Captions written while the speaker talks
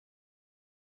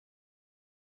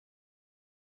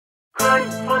كن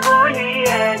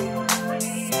فضوليا،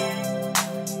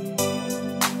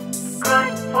 كن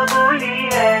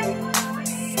فضوليا،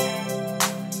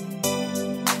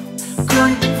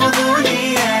 كن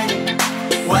فضوليا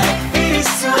وأكثر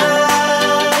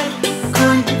السؤال،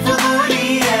 كن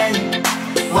فضوليا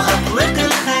وأطلق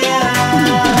الخيال.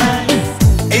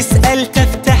 اسأل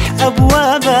تفتح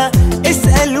أبوابا،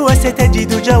 اسأل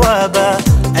وستجد جوابا،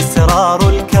 أسرار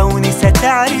الكون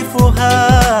ستعرفها.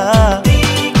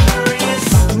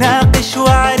 ناقش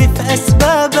واعرف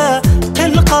أسبابا،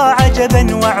 تلقى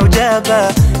عجبا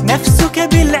وعجابا، نفسك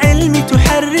بالعلم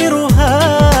تحررها.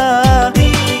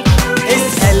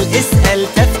 اسأل اسأل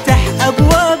تفتح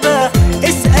أبوابا،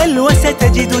 اسأل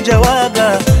وستجد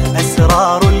جوابا،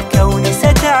 أسرار الكون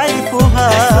ستعرفها.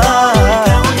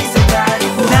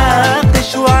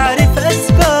 ناقش واعرف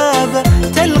أسبابا،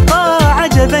 تلقى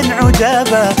عجبا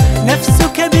عجابا،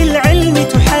 نفسك بالعلم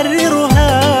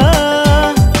تحررها.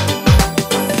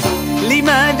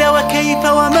 لماذا وكيف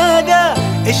وماذا،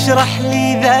 اشرح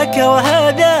لي ذاك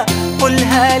وهذا،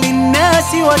 قلها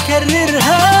للناس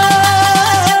وكررها.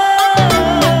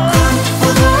 كن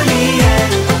فضوليا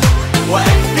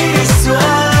وأكثر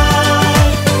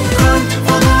السؤال، كن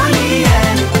فضوليا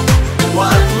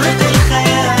وأطلق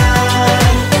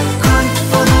الخيال. كن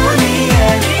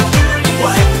فضوليا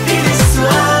وأكثر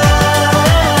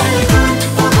السؤال، كن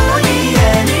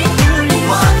فضوليا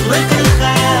وأطلق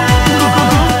الخيال.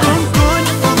 كن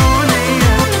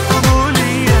فضوليا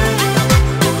فضوليا،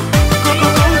 كن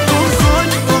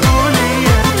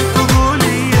فضوليا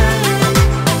فضوليا.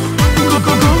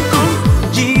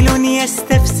 جيل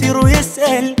يستفسر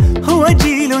يسأل، هو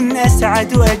جيل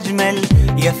أسعد أجمل،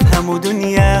 يفهم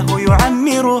دنياه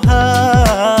يعمرها.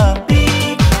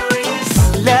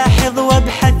 لاحظ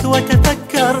وابحث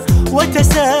وتفكر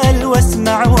وتساءل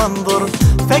واسمع وانظر،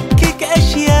 فكك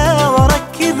أشياء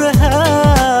وركبها.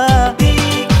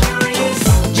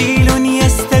 جيل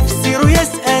يستفسر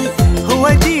يسأل، هو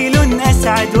جيل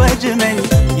أسعد وأجمل،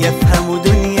 يفهم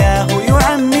دنياه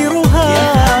يعمرها.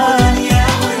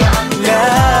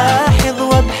 لاحظ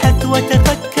وابحث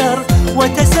وتفكر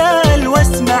وتساءل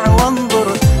واسمع وانظر،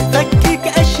 فكك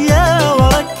أشياء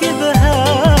وركبها.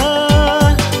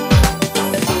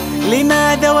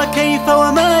 لماذا وكيف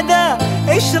وماذا،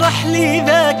 اشرح لي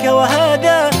ذاك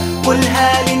وهذا،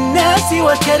 قلها للناس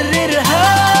وكررها.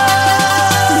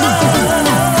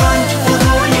 كن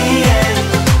فضوليا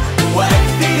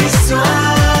وأكثر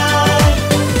السؤال،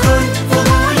 كن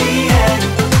فضوليا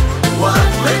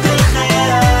وأطلق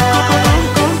الخيال.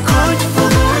 كن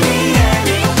فضوليا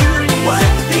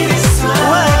وأكثر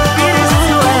السؤال، كن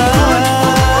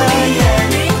فضوليا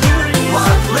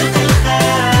وأطلق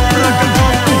الخيال.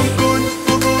 كن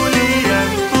فضوليا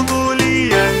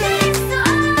فضوليا،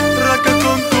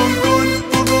 رككم كن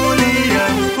فضوليا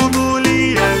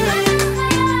فضوليا.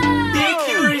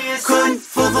 كن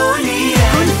فضوليا،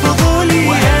 كن فضوليا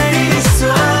وأكثر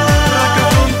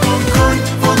السؤال، كن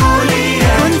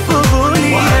فضوليا، كن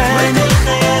فضوليا وأطلق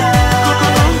الخيال.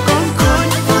 كن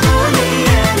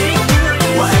فضوليا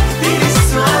وأكثر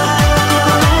السؤال،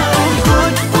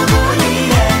 كن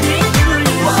فضوليا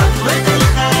وأطلق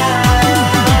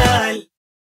الخيال.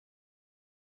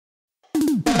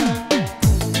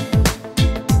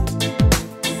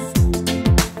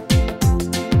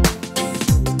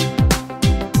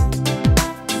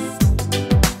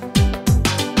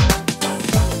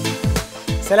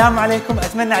 السلام عليكم،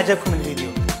 أتمنى عجبكم الفيديو.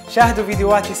 شاهدوا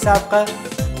فيديوهاتي السابقة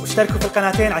واشتركوا في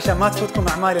القناتين عشان ما تفوتكم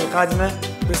أعمالي القادمة،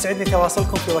 ويسعدني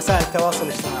تواصلكم في وسائل التواصل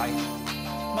الاجتماعي.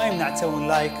 ما يمنع تسوون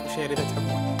لايك وشير إذا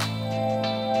تحبون.